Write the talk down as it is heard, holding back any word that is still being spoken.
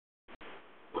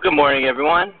Well, good morning,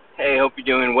 everyone. Hey, hope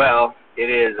you're doing well.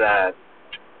 It is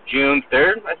June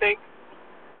 3rd, I think.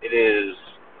 It is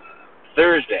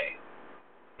Thursday,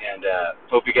 and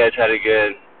hope you guys had a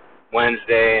good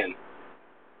Wednesday, and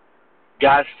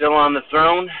God's still on the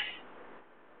throne.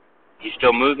 He's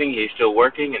still moving, He's still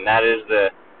working, and that is the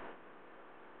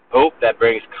hope that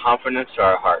brings confidence to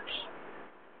our hearts.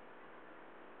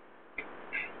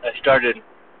 I started,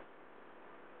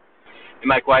 in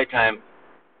my quiet time,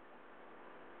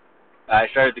 I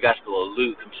started the Gospel of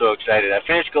Luke. I'm so excited. I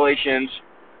finished Galatians.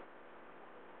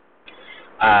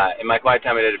 In my quiet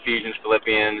time, I did Ephesians,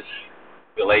 Philippians,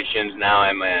 Galatians. Now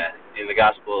I'm in the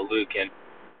Gospel of Luke, and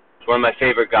it's one of my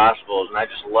favorite Gospels, and I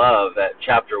just love that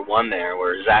chapter 1 there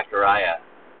where Zechariah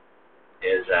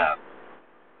is,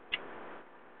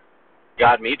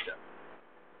 God meets him,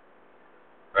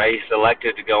 right? He's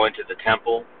selected to go into the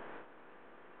temple,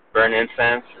 burn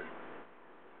incense, and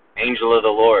angel of the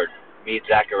Lord meets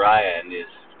Zechariah and is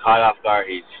caught off guard.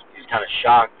 He's kind of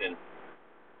shocked, and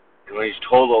when he's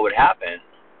told what would happen,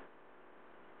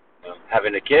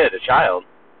 having a kid, a child,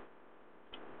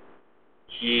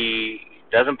 he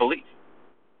doesn't believe.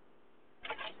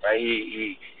 Right?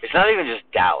 It's not even just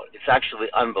doubt. It's actually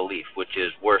unbelief, which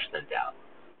is worse than doubt.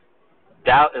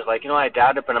 Doubt is like, I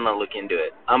doubt it, but I'm going to look into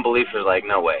it. Unbelief is like,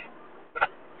 no way.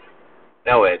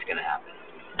 No way it's going to happen.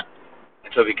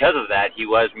 And so because of that, he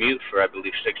was mute for, I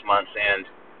believe, 6 months, and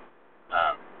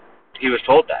he was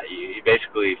told that. He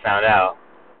basically found out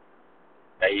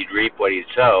that he'd reap what he'd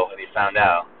sow, and he found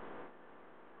out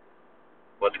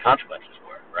what the consequences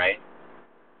were, right?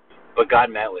 But God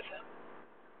met with him.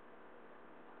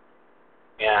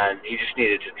 And he just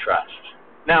needed to trust.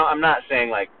 Now, I'm not saying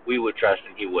like we would trust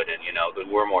and he wouldn't, because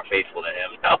we're more faithful than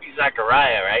him. No, he's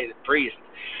Zechariah, right? The priest.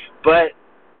 But,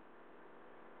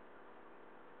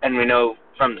 and we know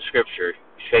from the scripture,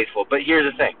 he's faithful. But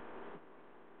here's the thing.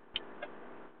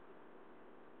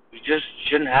 We just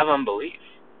shouldn't have unbelief.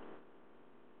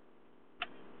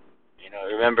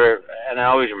 Remember, and I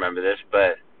always remember this,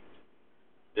 but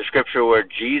the scripture where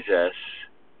Jesus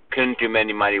couldn't do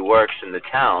many mighty works in the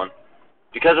town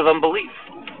because of unbelief.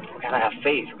 We've got to have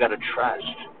faith. We've got to trust.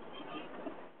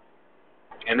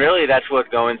 And really, that's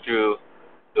what going through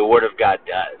the Word of God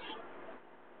does.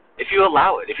 If you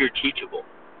allow it, if you're teachable.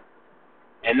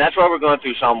 And that's why we're going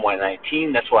through Psalm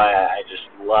 119. That's why I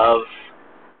just love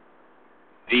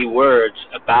the words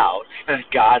about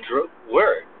God's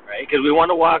Word, right? Because we want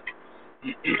to walk,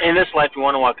 in this life, we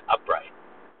want to walk upright.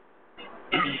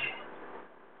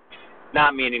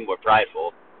 Not meaning we're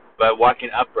prideful, but walking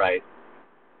upright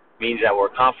means that we're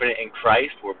confident in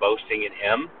Christ, we're boasting in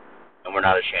Him, and we're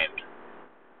not ashamed.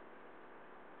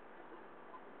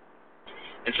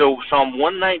 And so Psalm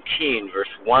 119, verse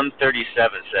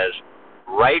 137 says,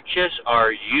 "Righteous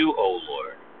are you, O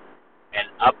Lord, and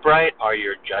upright are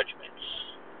your judgments."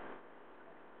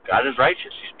 God is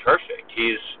righteous. He's perfect.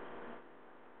 He's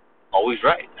always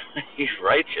right. He's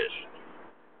righteous.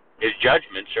 His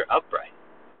judgments are upright.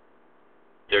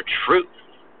 They're truth,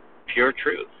 pure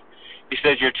truth. He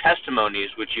says, "Your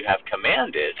testimonies which you have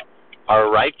commanded are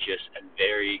righteous and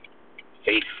very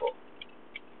faithful."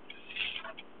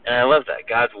 And I love that.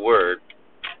 God's Word,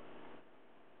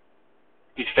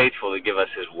 He's faithful to give us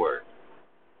His Word.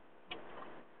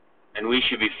 And we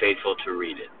should be faithful to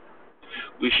read it.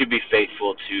 We should be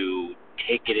faithful to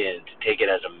take it in, to take it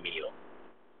as a meal.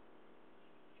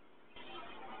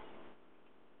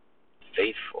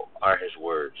 Faithful are His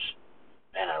words.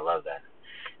 Man, I love that.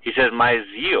 He says, "My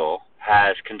zeal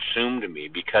has consumed me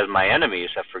because my enemies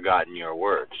have forgotten your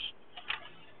words."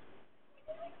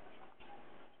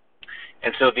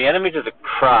 And so the enemies of the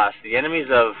cross, the enemies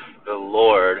of the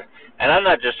Lord, and I'm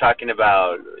not just talking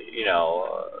about,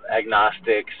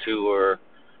 agnostics who are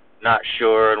not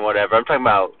sure and whatever.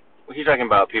 He's talking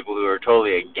about people who are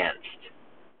totally against.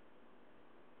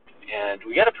 And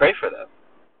we got to pray for them.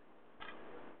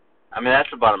 That's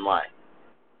the bottom line.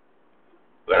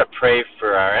 We got to pray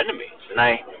for our enemies. And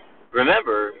I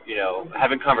remember,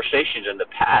 having conversations in the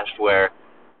past where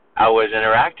I was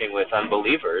interacting with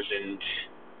unbelievers, and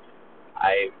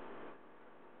I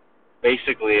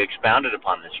basically expounded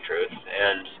upon this truth,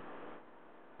 and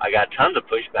I got tons of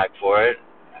pushback for it.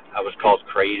 I was called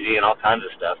crazy and all kinds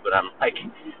of stuff, but I'm like,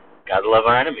 gotta love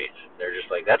our enemies. They're just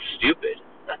like, that's stupid.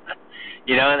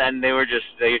 And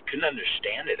they couldn't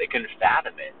understand it. They couldn't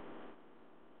fathom it.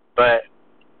 But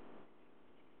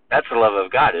that's the love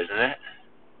of God, isn't it?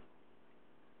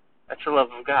 That's the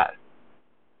love of God.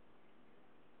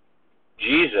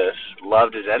 Jesus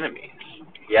loved His enemies.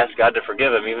 He asked God to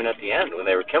forgive him even at the end when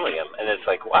they were killing him. And it's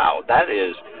like, wow, that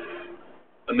is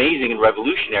amazing and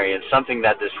revolutionary and something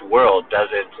that this world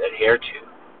doesn't adhere to.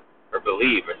 or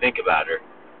believe or think about or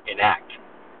enact.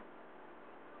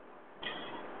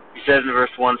 He says in verse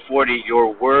 140,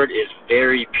 your word is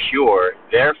very pure,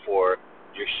 therefore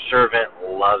your servant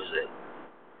loves it.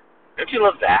 Don't you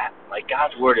love that? Like,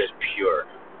 God's word is pure.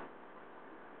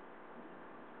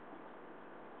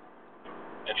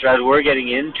 And so as we're getting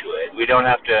into it, we don't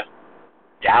have to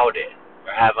doubt it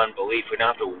or have unbelief. We don't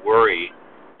have to worry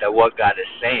that what God is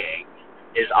saying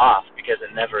is off, because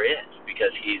it never is,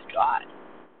 because he's God.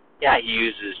 Yeah, he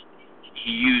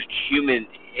used human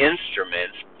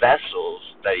instruments, vessels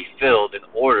that he filled in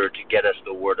order to get us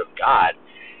the word of God.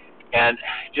 And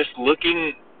just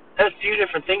looking at a few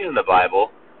different things in the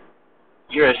Bible,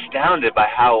 you're astounded by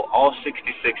how all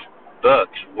 66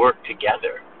 books work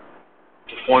together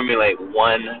to formulate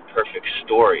one perfect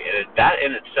story. And that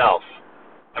in itself,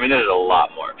 I mean, there's a lot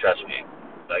more, trust me.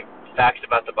 Like, facts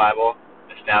about the Bible,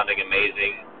 astounding,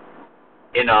 amazing,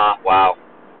 in awe, wow.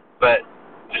 But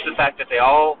just the fact that they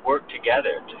all work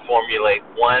together to formulate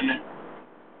one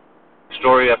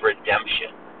story of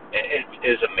redemption, it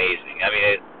is amazing. I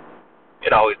mean,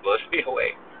 it always blows me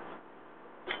away.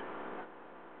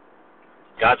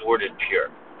 God's word is pure.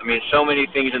 I mean, so many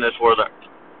things in this world are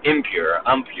impure,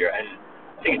 impure, and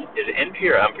I think is it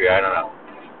impure or impure? I don't know.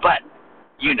 But,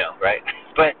 you know, right?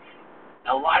 But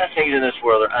a lot of things in this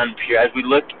world are impure. As we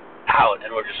look out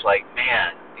and we're just like,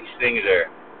 man, these things are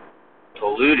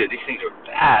polluted. These things are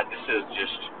bad. This is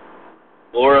just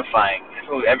glorifying.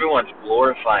 Everyone's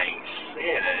glorifying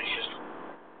sin, and it's just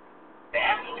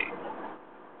nasty.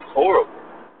 It's horrible.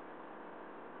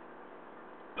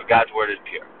 But God's word is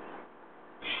pure.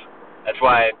 That's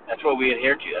what we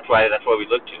adhere to. That's what we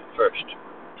look to first.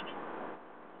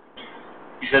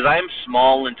 He says, I am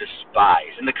small and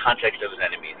despised, in the context of his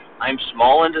enemies. I am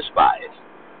small and despised,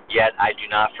 yet I do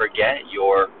not forget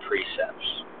your precepts.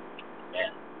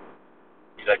 Man.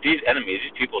 He's like, these enemies,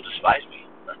 these people despise me.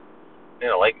 They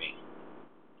don't like me.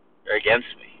 They're against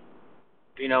me.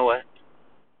 But you know what?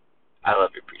 I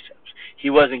love your precepts. He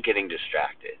wasn't getting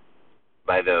distracted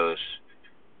by those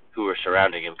who were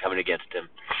surrounding him, coming against him,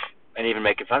 and even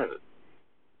making fun of him.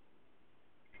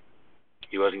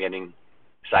 He wasn't getting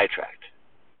sidetracked.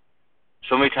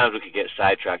 So many times we could get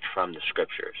sidetracked from the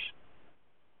scriptures.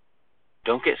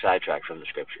 Don't get sidetracked from the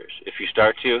scriptures. If you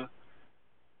start to,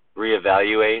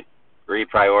 reevaluate,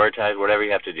 reprioritize, whatever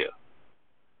you have to do.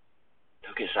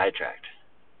 Don't get sidetracked.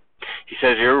 He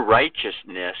says, your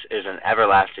righteousness is an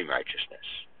everlasting righteousness,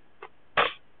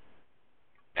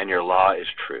 and your law is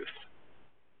truth.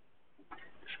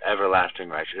 It's everlasting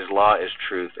righteousness. His law is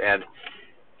truth. And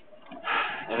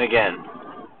again,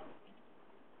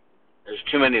 there's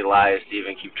too many lies to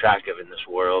even keep track of in this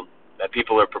world that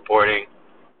people are purporting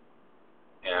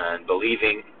and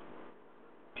believing.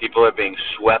 People are being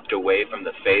swept away from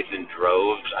the faith in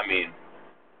droves. I mean,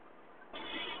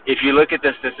 if you look at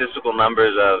the statistical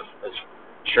numbers of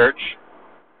church,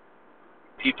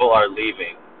 people are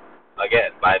leaving,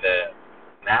 again, by the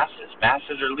masses.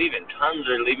 Masses are leaving. Tons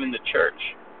are leaving the church.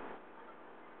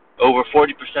 Over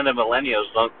 40% of millennials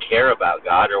don't care about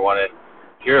God or want to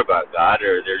hear about God,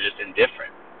 or they're just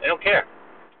indifferent. They don't care.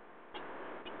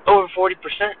 Over 40%.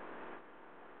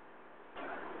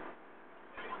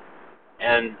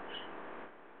 And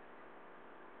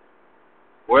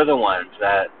we're the ones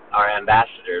that are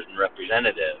ambassadors and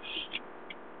representatives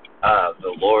of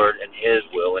the Lord and his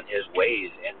will and his ways,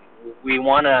 and we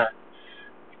want to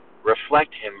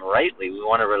reflect him rightly. We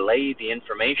want to relay the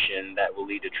information that will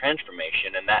lead to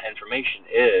transformation, and that information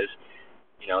is,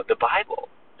 the Bible,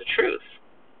 the truth.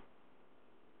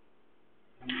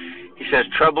 He says,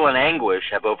 trouble and anguish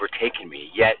have overtaken me,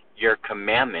 yet your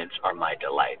commandments are my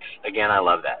delights. Again, I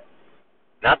love that.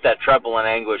 Not that trouble and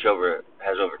anguish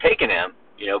has overtaken him,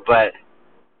 but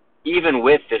even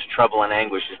with this trouble and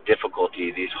anguish, this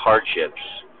difficulty, these hardships,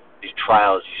 these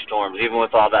trials, these storms, even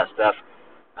with all that stuff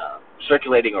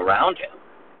circulating around him,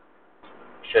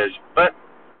 he says, but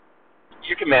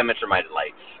your commandments are my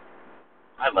delights.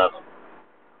 I love them.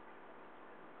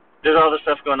 There's all this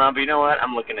stuff going on, but you know what?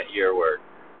 I'm looking at your word.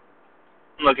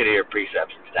 I'm looking at your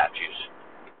precepts and statutes.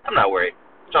 I'm not worried.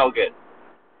 It's all good.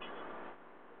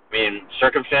 I mean,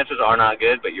 circumstances are not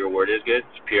good, but your word is good.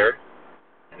 It's pure.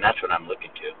 And that's what I'm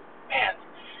looking to. Man,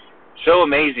 so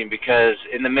amazing, because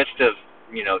in the midst of,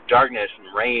 darkness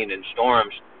and rain and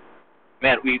storms,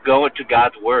 man, we go into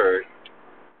God's word,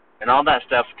 and all that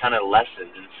stuff kind of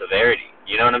lessens in severity.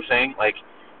 You know what I'm saying? Like,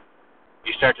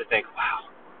 you start to think, wow,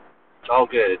 it's all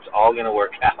good. It's all going to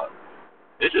work out.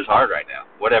 This is hard right now,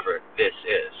 whatever this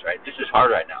is, right? This is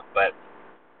hard right now, but,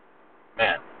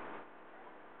 man,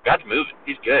 God's moving.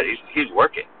 He's good. He's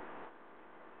working.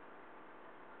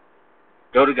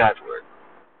 Go to God's word.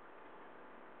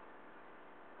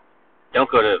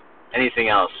 don't go to anything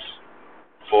else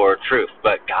for truth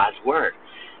but God's word.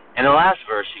 And the last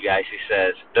verse, you guys, he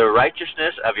says, the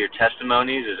righteousness of your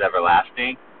testimonies is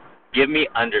everlasting. Give me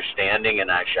understanding and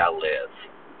I shall live.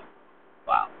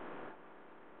 Wow.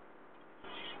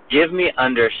 Give me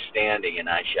understanding and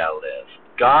I shall live.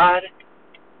 God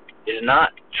is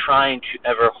not trying to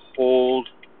ever hold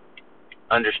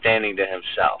understanding to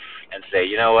himself and say,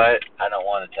 you know what, I don't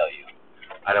want to tell you.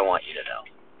 I don't want you to know.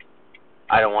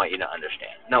 I don't want you to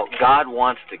understand. No, God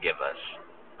wants to give us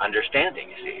understanding,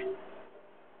 you see.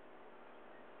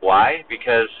 Why?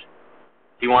 Because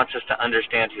he wants us to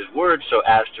understand his word so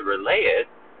as to relay it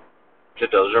to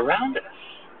those around us,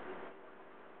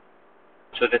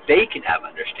 so that they can have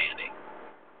understanding.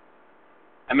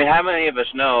 I mean, how many of us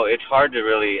know it's hard to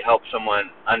really help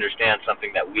someone understand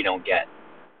something that we don't get?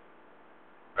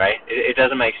 Right? It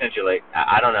doesn't make sense. You're like,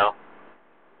 I don't know.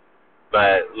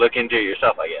 But look into it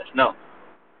yourself, I guess. No.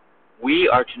 We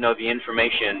are to know the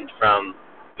information from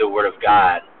the Word of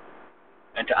God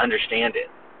and to understand it.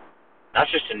 Not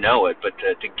just to know it, but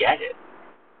to get it.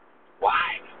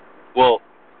 Why? Well,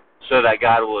 so that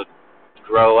God would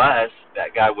grow us,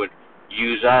 that God would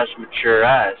use us, mature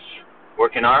us,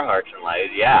 work in our hearts and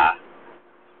lives, yeah.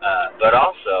 But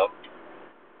also,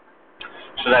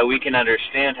 so that we can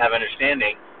understand, have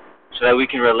understanding, so that we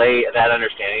can relay that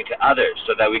understanding to others,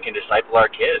 so that we can disciple our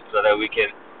kids, so that we can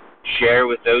share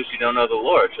with those who don't know the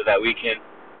Lord, so that we can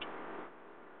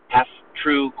have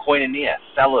true koinonia,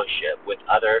 fellowship with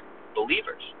other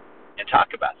believers, and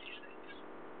talk about these things.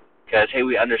 Because, hey,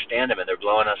 we understand them and they're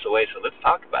blowing us away, so let's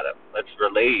talk about them. Let's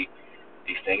relay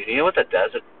these things. And you know what that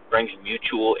does? It brings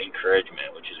mutual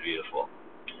encouragement, which is beautiful.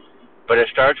 But it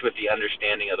starts with the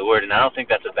understanding of the Word, and I don't think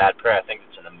that's a bad prayer. I think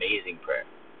it's an amazing prayer.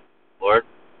 Lord,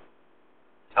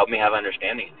 help me have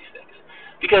understanding of these things.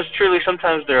 Because truly,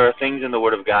 sometimes there are things in the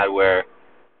Word of God where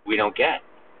we don't get.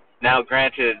 Now,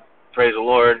 granted, praise the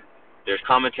Lord, there's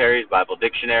commentaries, Bible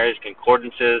dictionaries,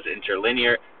 concordances,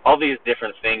 interlinear, all these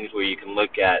different things where you can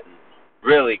look at and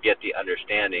really get the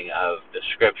understanding of the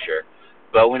Scripture.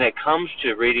 But when it comes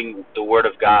to reading the Word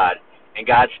of God and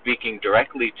God speaking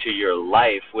directly to your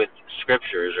life with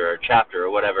Scriptures or a chapter or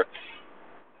whatever,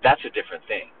 that's a different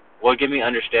thing. Well, give me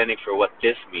understanding for what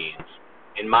this means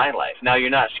in my life. Now,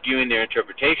 you're not skewing their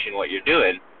interpretation. What you're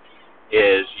doing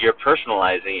is you're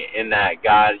personalizing it in that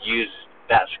God used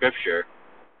that Scripture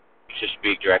to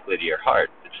speak directly to your heart.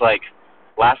 It's like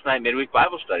last night, midweek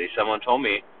Bible study, someone told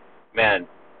me, man,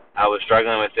 I was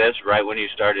struggling with this right when you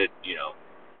started,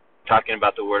 talking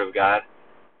about the Word of God.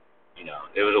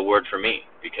 It was a word for me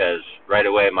because right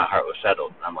away my heart was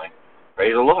settled. I'm like,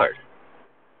 praise the Lord.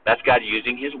 That's God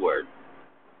using his Word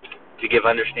to give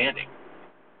understanding,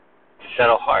 to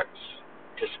settle hearts,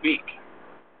 to speak,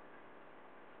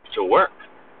 to work.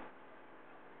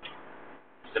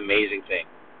 It's an amazing thing.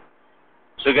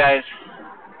 So guys,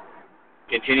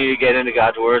 continue to get into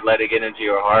God's Word, let it get into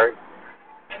your heart,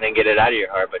 and then get it out of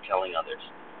your heart by telling others.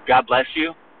 God bless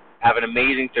you. Have an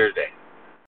amazing Thursday.